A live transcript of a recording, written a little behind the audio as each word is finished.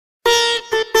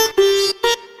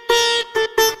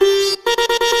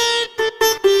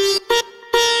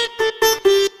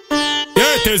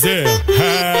Tezinho,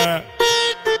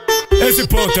 esse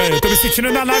ponto aí, eu tô me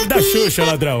sentindo na nave da Xuxa,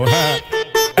 ladrão.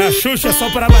 É a Xuxa só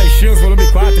para baixinhos, volume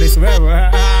 4, é isso mesmo?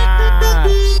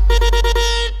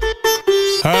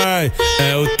 Ai,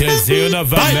 é o Tezinho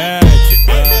novamente.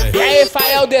 E aí,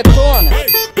 Fael detona.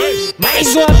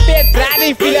 Mais uma pedrada,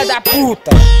 hein, filha da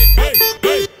puta.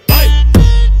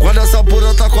 Quando essa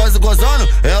pura tá quase gozando,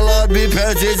 ela me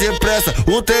pede depressa.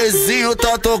 O Tezinho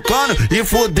tá tocando e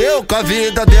fudeu com a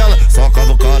vida dela. Só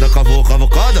cavucada,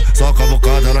 cavucada, só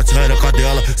cavucada, ela tira a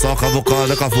cadela. Só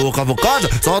cavucada, cavucada,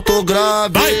 solta o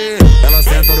grave. Ela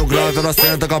senta no grave, ela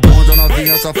senta com a bunda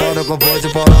novinha safada que eu vou te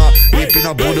falar.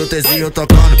 Empina a bunda, o Tezinho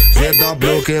tocando,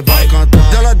 GW que vai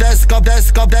cantar. Ela desce com a bunda.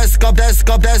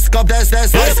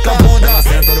 Ela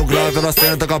senta no grave, ela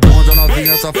senta com a bunda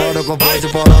novinha safada que eu vou te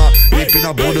falar. Empina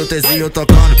a bunda, o Tezinho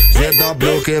tocando,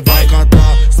 GW que vai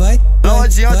cantar. Não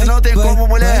adianta, não tem como,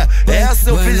 mulher. Essa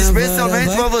eu fiz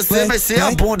especialmente pra você mexer a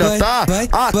bunda, tá?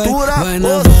 Atura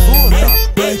ou surta.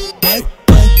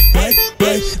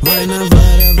 Vai na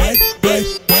vara,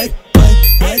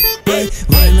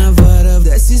 vai na vara.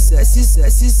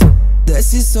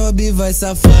 Desce, sobe, vai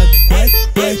safado.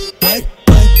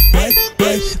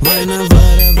 Vai na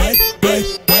vara,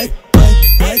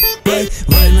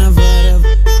 vai na vara.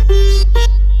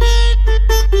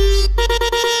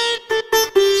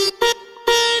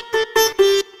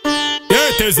 E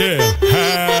aí, Tezinho,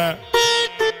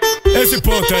 esse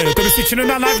ponto aí, eu tô me sentindo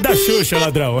na nave da Xuxa,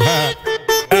 ladrão.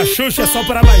 É a Xuxa só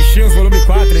para baixinhos, volume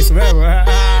 4, é isso mesmo?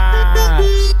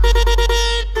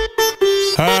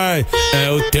 Ai, é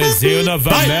o Tezinho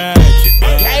novamente.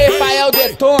 E aí, Fael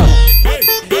detona.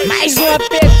 Mais uma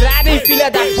pedrada, hein, filha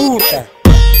da puta.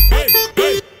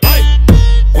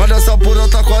 Quando essa pura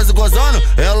tá quase gozando,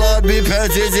 ela me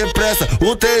pede depressa.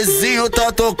 O Tezinho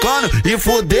tá tocando e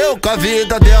fudeu com a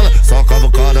vida dela. Só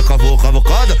cavucada,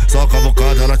 só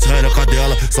cavucada, ela tira a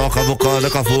cadela. Só cavucada,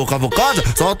 cavucada,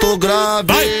 solta o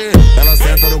grave. Ela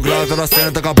senta no grave, ela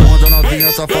senta com a bunda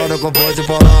novinha safada que eu vou te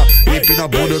falar. Empina a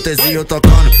bunda, o Tezinho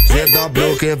tocando,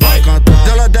 GW que vai cantar.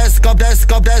 Ela desce com a bunda.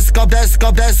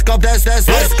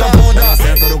 Ela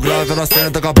senta no grave, ela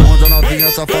senta com a bunda novinha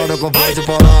safada que eu vou te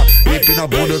falar. Empina a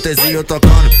bunda, o Tezinho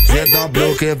tocando,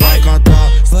 GW que vai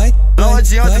cantar. Não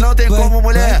adianta, não tem como,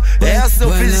 mulher. Essa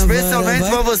eu fiz especialmente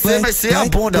pra você mexer a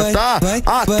bunda, tá?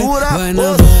 Atura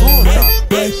ou surta.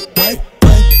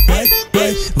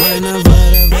 Vai na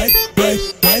vara,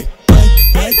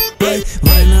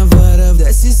 vai na vara.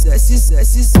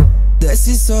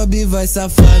 Desce, sobe, vai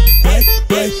safado.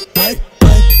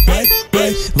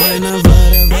 Vai na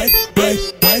vara,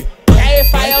 E aí,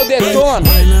 Fael detona.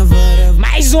 vai na vara.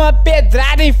 Mais uma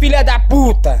pedrada, hein, filha da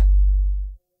puta.